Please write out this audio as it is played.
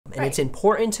And it's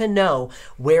important to know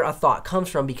where a thought comes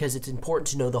from because it's important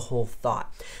to know the whole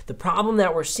thought. The problem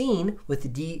that we're seeing with the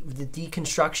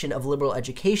deconstruction of liberal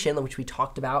education, which we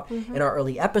talked about in our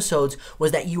early episodes,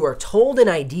 was that you are told an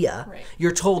idea,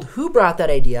 you're told who brought that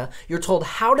idea, you're told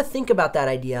how to think about that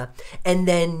idea, and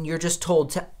then you're just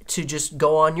told to just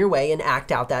go on your way and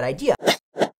act out that idea.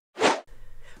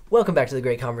 Welcome back to the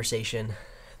Great Conversation.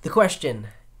 The question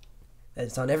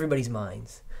that's on everybody's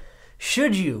minds,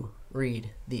 should you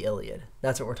read the Iliad?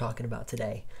 That's what we're talking about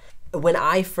today. When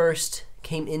I first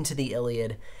came into the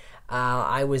Iliad,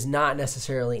 I was not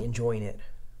necessarily enjoying it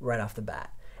right off the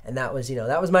bat. And that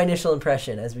was my initial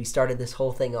impression as we started this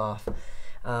whole thing off.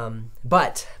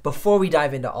 But before we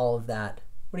dive into all of that,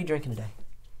 what are you drinking today?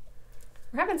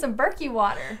 We're having some Berkey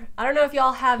water. I don't know if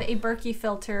y'all have a Berkey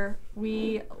filter.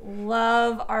 We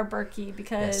love our Berkey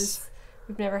because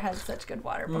we've never had such good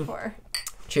water before.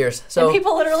 Cheers. So and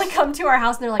people literally come to our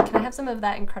house and they're like, "Can I have some of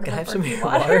that incredible Berkey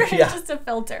water?" Yeah. It's just a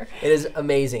filter. It is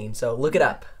amazing. So look it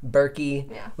up. Berkey.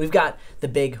 Yeah. We don't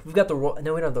have the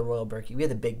Royal Berkey. We have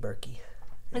the big Berkey.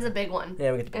 It's a big one.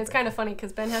 Yeah, we get the big and it's kind of funny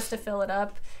because Ben has to fill it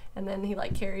up and then he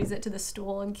carries it to the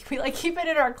stool and we keep it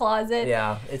in our closet.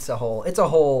 Yeah, it's a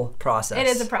whole process. It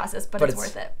is a process, but it's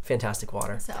worth it. Fantastic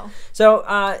water. So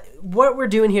what we're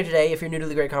doing here today, if you're new to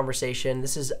the Great Conversation,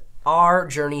 this is our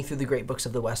journey through the great books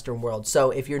of the Western world. So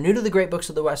if you're new to the great books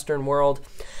of the Western world,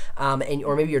 or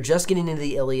maybe you're just getting into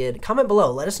the Iliad, comment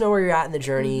below. Let us know where you're at in the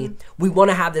journey. We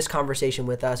want to have this conversation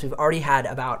with us. We've already had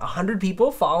about 100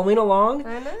 people following along,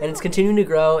 and it's continuing to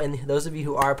grow. And those of you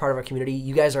who are a part of our community,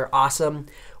 you guys are awesome.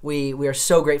 We are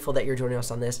so grateful that you're joining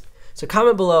us on this. So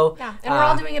comment below. Yeah, and we're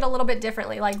all doing it a little bit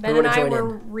differently. Like Ben and I were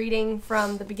reading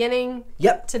from the beginning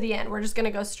to the end. We're just going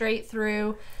to go straight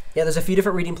through. Yeah, there's a few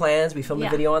different reading plans. We filmed a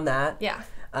video on that. Yeah.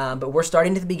 But we're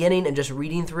starting at the beginning and just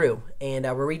reading through. And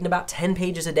we're reading about 10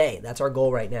 pages a day. That's our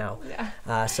goal right now.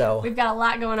 Yeah. So we've got a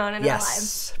lot going on in our lives.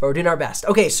 Yes, but we're doing our best.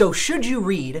 Okay, so should you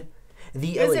read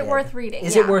the Iliad? Is it worth reading?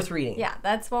 Is it worth reading? Yeah,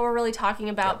 that's what we're really talking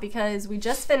about because we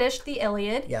just finished the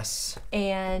Iliad. Yes.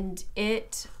 And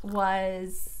it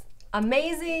was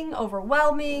amazing,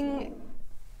 overwhelming,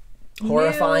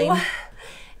 horrifying. New.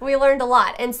 We learned a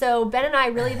lot. And so Ben and I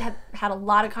really have had a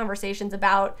lot of conversations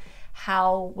about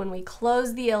how when we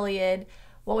closed the Iliad,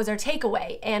 what was our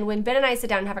takeaway? And when Ben and I sit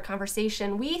down and have a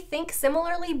conversation, we think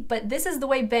similarly, but this is the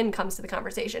way Ben comes to the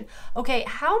conversation. Okay,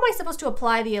 how am I supposed to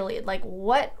apply the Iliad?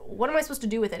 What am I supposed to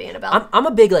do with it, Annabelle? I'm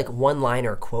a big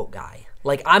one-liner quote guy.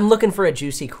 I'm looking for a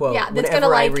juicy quote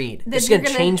whenever I read. It's going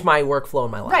to change my workflow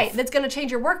in my life. Right, that's going to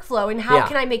change your workflow. And how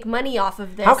can I make money off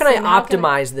of this? How can I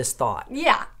optimize this thought?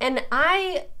 Yeah, and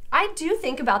I do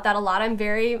think about that a lot. I'm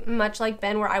very much like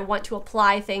Ben where I want to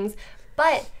apply things.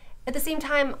 But at the same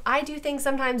time, I do things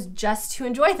sometimes just to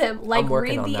enjoy them. Like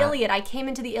read the Iliad. I came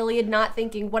into the Iliad not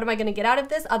thinking, what am I going to get out of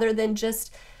this? Other than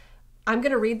just, I'm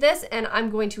going to read this and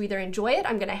I'm going to either enjoy it,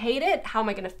 I'm going to hate it. How am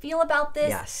I going to feel about this?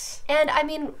 Yes. And I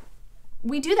mean,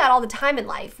 we do that all the time in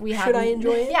life. Should I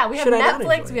enjoy it? Yeah, we have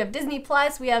Netflix, we have Disney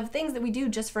Plus, we have things that we do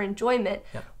just for enjoyment.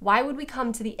 Yep. Why would we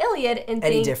come to the Iliad and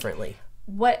think differently?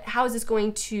 How is this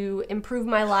going to improve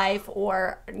my life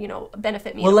or,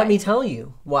 benefit me? Well, let me tell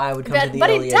you why I would come to the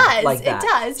Iliad like that. It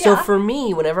does, yeah. So for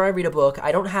me, whenever I read a book,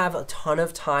 I don't have a ton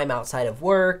of time outside of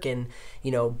work and,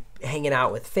 hanging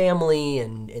out with family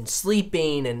and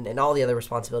sleeping and all the other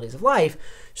responsibilities of life.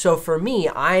 So for me,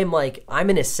 I'm an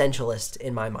essentialist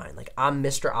in my mind. I'm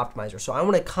Mr. Optimizer. So I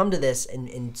want to come to this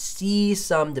and see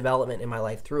some development in my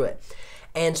life through it.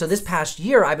 And so this past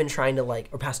year, I've been trying to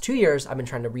or past 2 years, I've been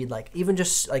trying to read even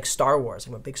just Star Wars.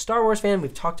 I'm a big Star Wars fan.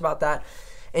 We've talked about that.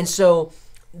 And so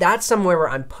that's somewhere where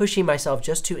I'm pushing myself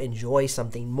just to enjoy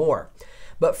something more.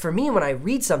 But for me, when I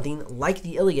read something like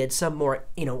the Iliad, some more,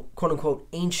 quote unquote,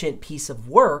 ancient piece of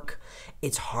work,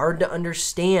 it's hard to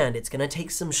understand. It's going to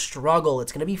take some struggle.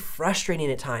 It's going to be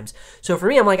frustrating at times. So for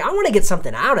me, I'm I want to get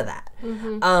something out of that.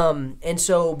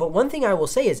 Mm-hmm. But one thing I will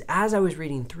say is as I was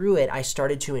reading through it, I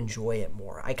started to enjoy it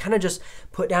more. I kind of just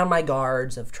put down my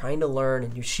guards of trying to learn,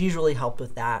 and she's really helped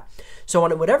with that. So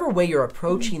in whatever way you're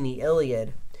approaching the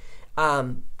Iliad,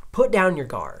 put down your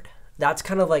guard. That's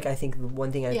kind of I think the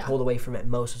one thing I pulled away from it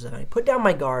most was that when I put down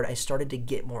my guard, I started to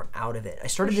get more out of it. I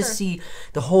started to see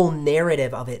the whole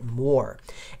narrative of it more.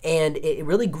 And it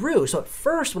really grew. So at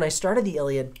first, when I started the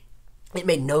Iliad, it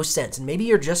made no sense. And maybe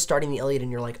you're just starting the Iliad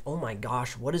and you're like, oh my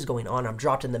gosh, what is going on? I'm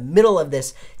dropped in the middle of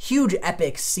this huge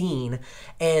epic scene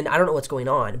and I don't know what's going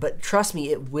on. But trust me,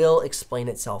 it will explain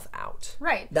itself out.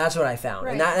 Right. That's what I found.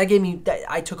 Right. And that gave me,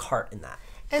 I took heart in that.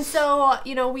 And so,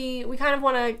 we kind of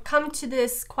want to come to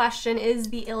this question, is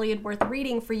the Iliad worth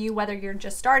reading for you, whether you're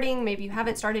just starting, maybe you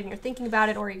haven't started and you're thinking about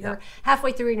it, or you're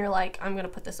halfway through and you're like, I'm going to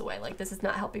put this away. Like, this is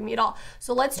not helping me at all.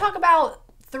 So let's talk about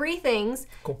 3 things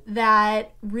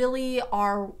that really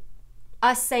are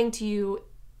us saying to you,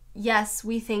 yes,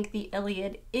 we think the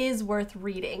Iliad is worth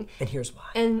reading. And here's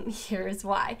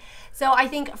why. So I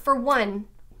think, for one,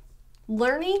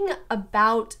 learning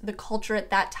about the culture at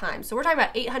that time. So we're talking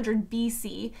about 800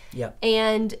 BC. Yep.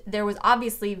 And there was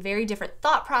obviously very different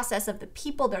thought process of the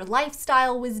people. Their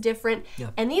lifestyle was different.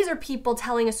 Yep. And these are people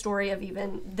telling a story of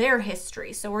even their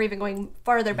history. So we're even going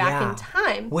farther back in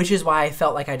time. Which is why I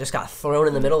felt like I just got thrown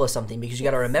in the middle of something, because you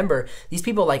got to remember, these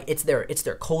people, like, it's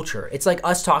their culture. It's like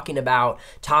us talking about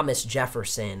Thomas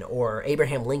Jefferson or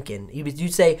Abraham Lincoln.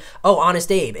 You'd say, oh,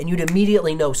 Honest Abe, and you'd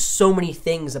immediately know so many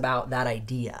things about that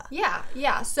idea.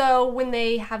 Yeah. So when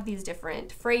they have these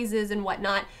different phrases and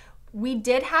whatnot, we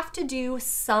did have to do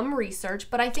some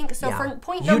research, but I think so. For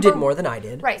point number, you did more than I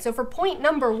did, right? So for point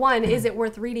number 1, is it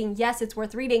worth reading? Yes, it's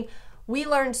worth reading. We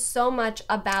learned so much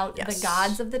about the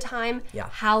gods of the time,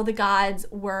 how the gods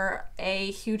were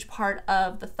a huge part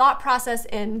of the thought process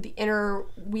and the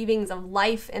interweavings of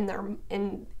life in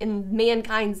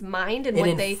mankind's mind, and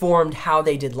it informed how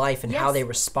they did life and how they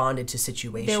responded to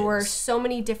situations. There were so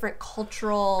many different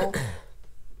cultural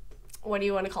what do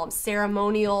you want to call them,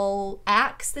 ceremonial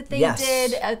acts that they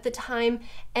did at the time.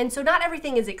 And so not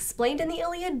everything is explained in the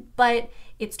Iliad, but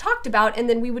it's talked about, and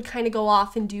then we would kind of go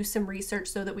off and do some research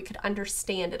so that we could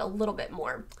understand it a little bit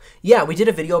more. Yeah, we did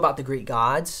a video about the Greek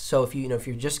gods. So if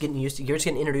you're just getting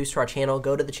introduced to our channel,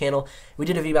 go to the channel. We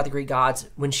did a video about the Greek gods.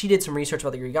 When she did some research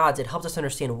about the Greek gods, it helped us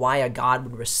understand why a god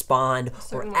would respond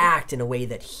or act in a way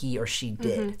that he or she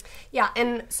did. Yeah,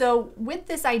 and so with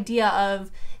this idea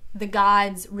of the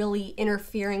gods really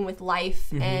interfering with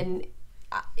life, and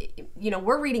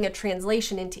we're reading a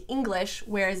translation into English,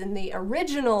 whereas in the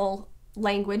original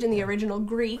language, in the original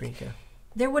Greek,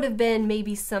 there would have been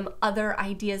maybe some other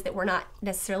ideas that we're not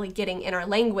necessarily getting in our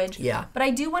language. Yeah. But I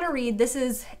do want to read, this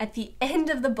is at the end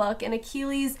of the book, and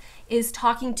Achilles is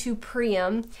talking to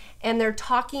Priam, and they're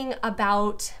talking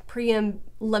about Priam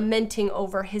lamenting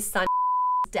over his son's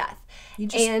death.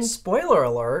 Spoiler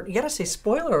alert. You gotta say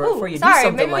spoiler alert before you do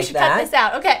something maybe like we should that. Cut this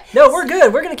out. Okay. No, we're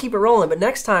good. We're gonna keep it rolling. But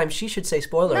next time she should say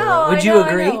spoiler alert. Would you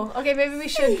agree? Okay, maybe we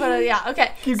should put it. Yeah.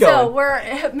 Okay. Keep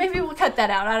going. So maybe we'll cut that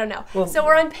out. I don't know. Well, so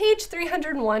we're on page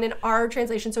 301 in our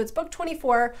translation. So it's book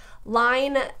 24,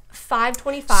 line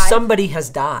 525. Somebody has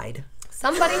died.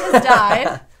 Somebody has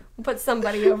died. We'll put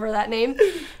somebody over that name.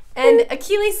 And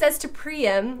Achilles says to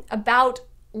Priam about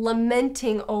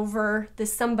lamenting over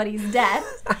this somebody's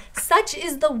death, such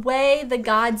is the way the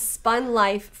gods spun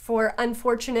life for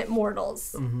unfortunate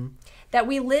mortals, that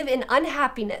we live in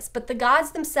unhappiness, but the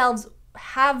gods themselves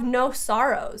have no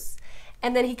sorrows.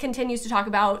 And then he continues to talk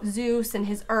about Zeus and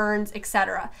his urns,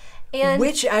 etc.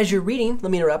 Which, as you're reading,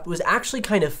 let me interrupt, was actually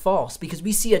kind of false, because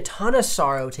we see a ton of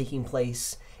sorrow taking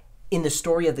place in the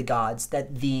story of the gods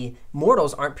that the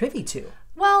mortals aren't privy to.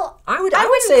 Well, I wouldn't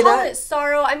call it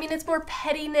sorrow. I mean, it's more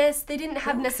pettiness. They didn't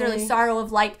have necessarily sorrow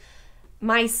of like,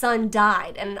 my son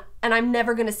died and I'm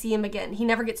never going to see him again. He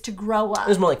never gets to grow up. It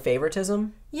was more like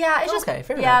favoritism? Yeah, it's just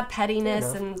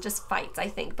pettiness and just fights, I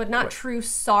think, but not true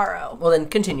sorrow. Well, then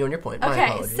continue on your point. My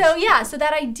apologies. So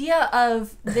that idea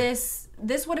of this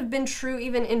would have been true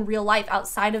even in real life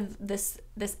outside of this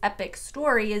epic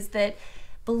story, is that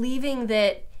believing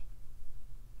that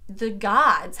the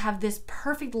gods have this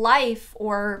perfect life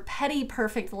or petty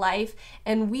perfect life,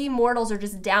 and we mortals are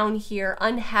just down here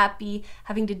unhappy,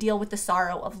 having to deal with the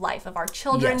sorrow of life, of our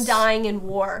children dying in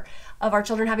war, of our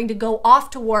children having to go off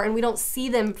to war and we don't see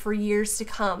them for years to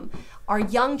come, our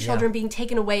young children being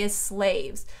taken away as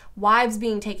slaves, wives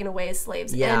being taken away as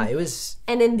slaves. It was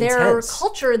and in their intense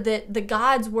culture that the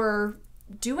gods were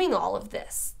doing all of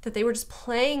this, that they were just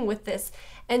playing with this.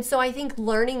 And so I think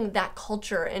learning that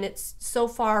culture, and it's so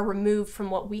far removed from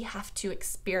what we have to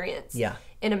experience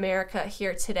in America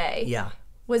here today,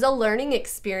 was a learning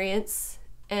experience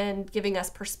and giving us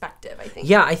perspective, I think.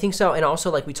 Yeah, I think so. And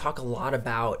also, like, we talk a lot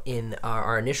about in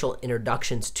our initial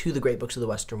introductions to the great books of the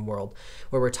Western world,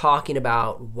 where we're talking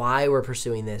about why we're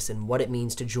pursuing this and what it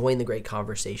means to join the great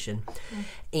conversation.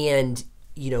 And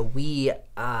we,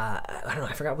 I don't know,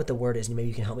 I forgot what the word is, and maybe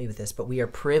you can help me with this, but we are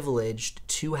privileged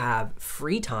to have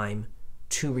free time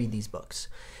to read these books.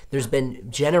 There's been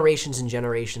generations and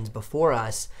generations before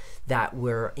us that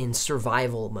were in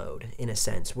survival mode, in a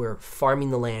sense. We're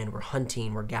farming the land, we're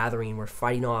hunting, we're gathering, we're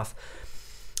fighting off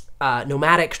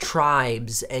nomadic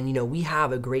tribes, and, we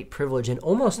have a great privilege and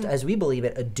almost, as we believe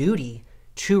it, a duty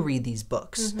to read these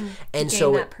books. And to gain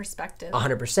so that perspective.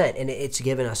 100%. And it's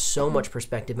given us so much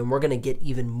perspective, and we're going to get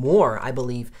even more, I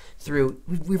believe, through,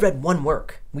 we read one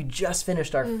work. We just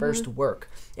finished our first work.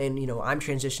 And, you know, I'm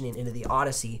transitioning into the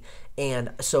Odyssey.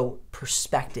 And so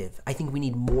perspective, I think we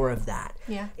need more of that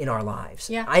in our lives.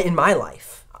 In my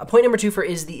life. Point number 2 for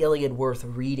is the Iliad worth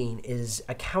reading is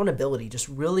accountability, just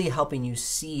really helping you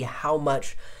see how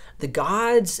much the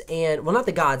gods and, well, not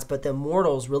the gods, but the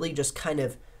immortals really just kind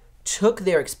of took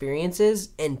their experiences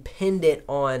and pinned it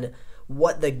on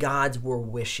what the gods were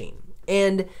wishing.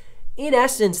 And in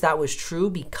essence, that was true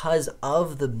because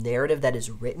of the narrative that is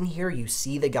written here. You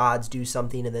see the gods do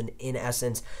something, and then in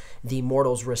essence, the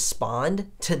mortals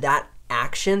respond to that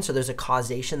action. So there's a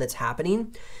causation that's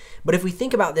happening. But if we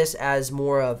think about this as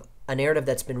more of a narrative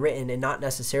that's been written and not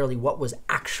necessarily what was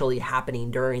actually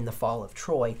happening during the fall of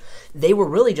Troy, they were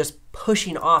really just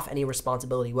pushing off any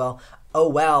responsibility. Well,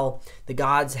 the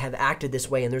gods have acted this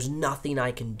way and there's nothing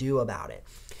I can do about it.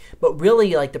 But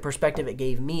really, like, the perspective it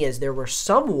gave me is there were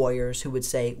some warriors who would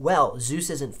say, well, Zeus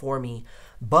isn't for me,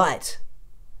 but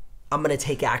I'm going to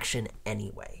take action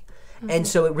anyway. And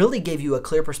so it really gave you a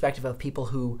clear perspective of people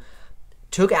who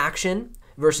took action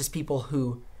versus people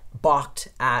who balked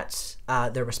at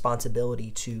their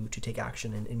responsibility to take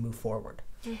action and move forward.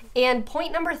 And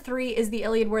point number 3 is the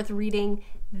Iliad worth reading.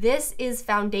 This is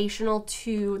foundational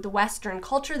to the Western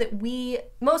culture that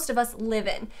most of us live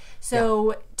in.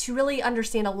 So to really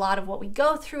understand a lot of what we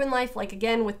go through in life, like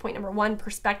again, with point number 1,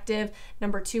 perspective,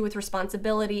 number 2 with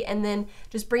responsibility, and then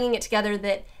just bringing it together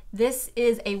that this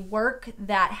is a work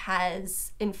that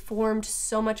has informed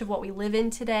so much of what we live in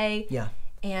today.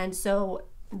 And so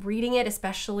reading it,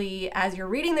 especially as you're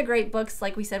reading the great books,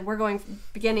 like we said, we're going from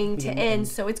beginning to end,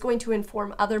 so it's going to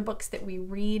inform other books that we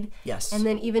read. And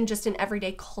then even just in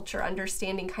everyday culture,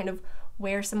 understanding kind of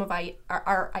where some of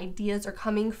our ideas are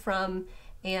coming from.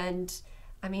 And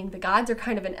I mean, the gods are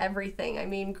kind of in everything. I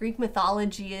mean, Greek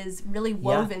mythology is really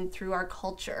woven through our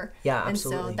culture.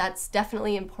 Absolutely. And so that's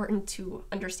definitely important to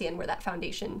understand where that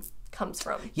foundation comes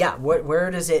from. Where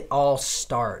does it all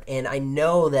start? And I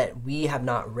know that we have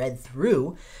not read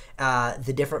through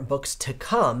the different books to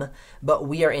come, but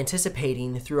we are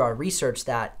anticipating through our research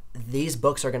that these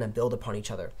books are going to build upon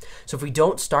each other. So if we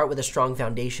don't start with a strong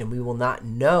foundation, we will not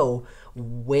know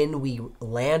when we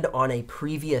land on a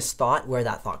previous thought where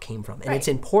that thought came from. And it's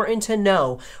important to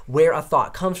know where a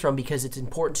thought comes from because it's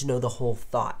important to know the whole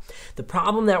thought. The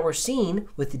problem that we're seeing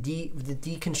with the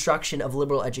deconstruction of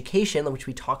liberal education, which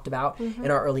we talked about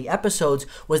in our early episodes,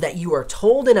 was that you are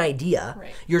told an idea,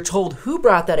 you're told who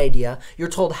brought that idea, you're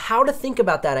told how to think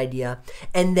about that idea,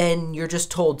 and then you're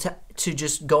just told to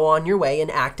just go on your way and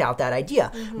act out that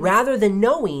idea, rather than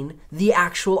knowing the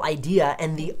actual idea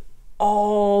and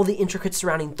all the intricate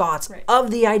surrounding thoughts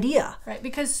of the idea.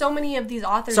 Because so many of these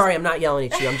authors... Sorry, I'm not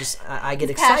yelling at you. I'm just, I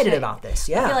get excited about this.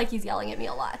 I feel like he's yelling at me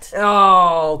a lot.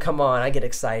 Oh, come on. I get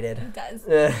excited. He does.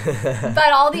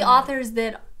 But all the authors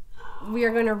that we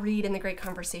are going to read in the Great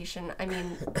Conversation, I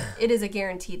mean, it is a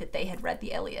guarantee that they had read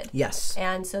the Iliad.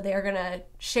 And so they're going to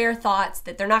share thoughts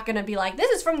that they're not going to be like,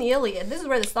 this is from the Iliad, this is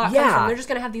where this thought comes from. They're just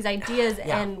going to have these ideas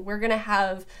and we're going to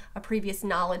have a previous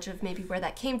knowledge of maybe where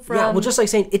that came from. Well, just like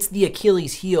saying it's the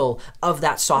Achilles heel of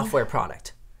that software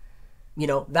product. You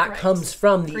know, that comes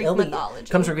from the Iliad. It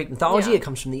comes from Greek mythology. It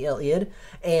comes from the Iliad.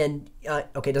 And,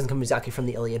 okay, it doesn't come exactly from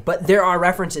the Iliad, but there are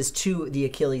references to the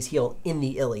Achilles heel in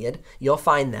the Iliad. You'll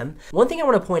find them. One thing I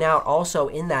want to point out also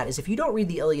in that is if you don't read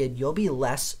the Iliad, you'll be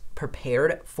less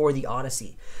prepared for the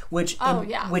Odyssey, which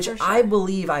I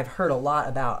believe I've heard a lot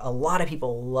about. A lot of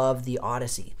people love the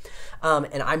Odyssey.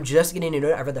 And I'm just getting into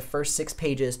it. I read the first 6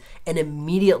 pages, and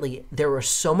immediately there were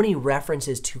so many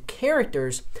references to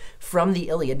characters from the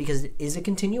Iliad because it is a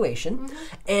continuation.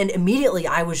 And immediately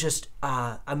I was just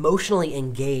emotionally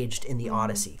engaged in the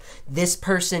Odyssey. This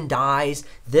person dies.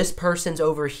 This person's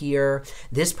over here.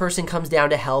 This person comes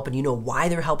down to help, and you know why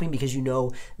they're helping because you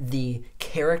know the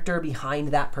character behind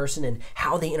that person and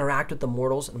how they interact with the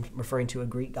mortals. I'm referring to a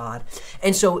Greek god.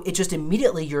 And so it just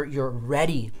immediately you're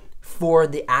ready for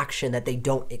the action that they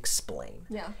don't explain.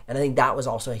 And I think that was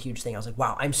also a huge thing. I was like,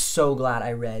 wow, I'm so glad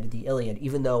I read the Iliad,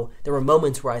 even though there were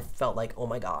moments where I felt like, oh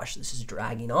my gosh, this is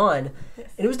dragging on. And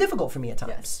it was difficult for me at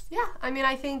times. I mean,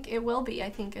 I think it will be. I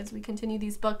think as we continue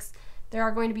these books, there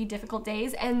are going to be difficult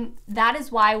days. And that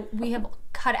is why we have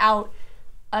cut out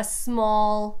a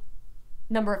small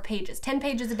number of pages, 10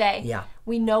 pages a day.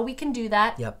 We know we can do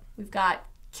that. We've got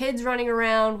kids running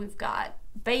around. We've got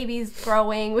babies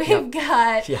growing, we've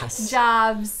got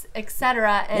jobs,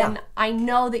 etc. And I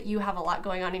know that you have a lot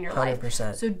going on in your 100%.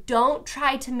 life. So don't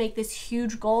try to make this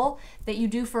huge goal that you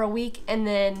do for a week and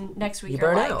then next week you you're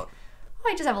burn like, out. oh,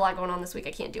 I just have a lot going on this week,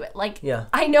 I can't do it. Like, yeah.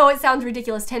 I know it sounds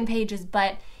ridiculous, 10 pages,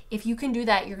 but if you can do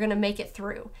that, you're going to make it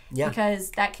through. Yeah.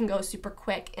 Because that can go super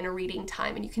quick in a reading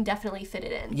time, and you can definitely fit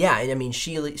it in. Yeah, and I mean,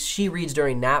 she reads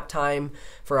during nap time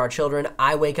for our children.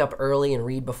 I wake up early and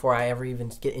read before I ever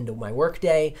even get into my work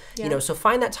day. Yeah. You know, so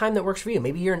find that time that works for you.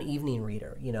 Maybe you're an evening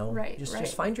reader, you know. Right,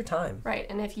 just find your time. Right,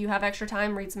 and if you have extra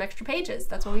time, read some extra pages.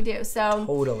 That's what we do. So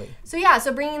Totally. So yeah,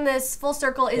 so bringing this full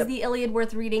circle, is Yep. the Iliad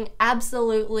worth reading?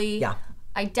 Absolutely. Yeah.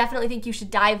 I definitely think you should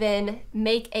dive in,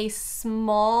 make a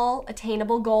small,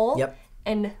 attainable goal. Yep.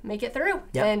 And make it through.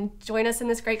 Yep. And join us in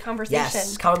this great conversation.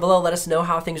 Yes, comment below. Let us know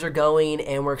how things are going,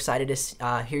 and we're excited to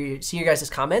see your guys'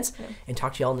 comments and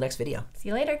talk to you all in the next video. See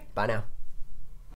you later. Bye now.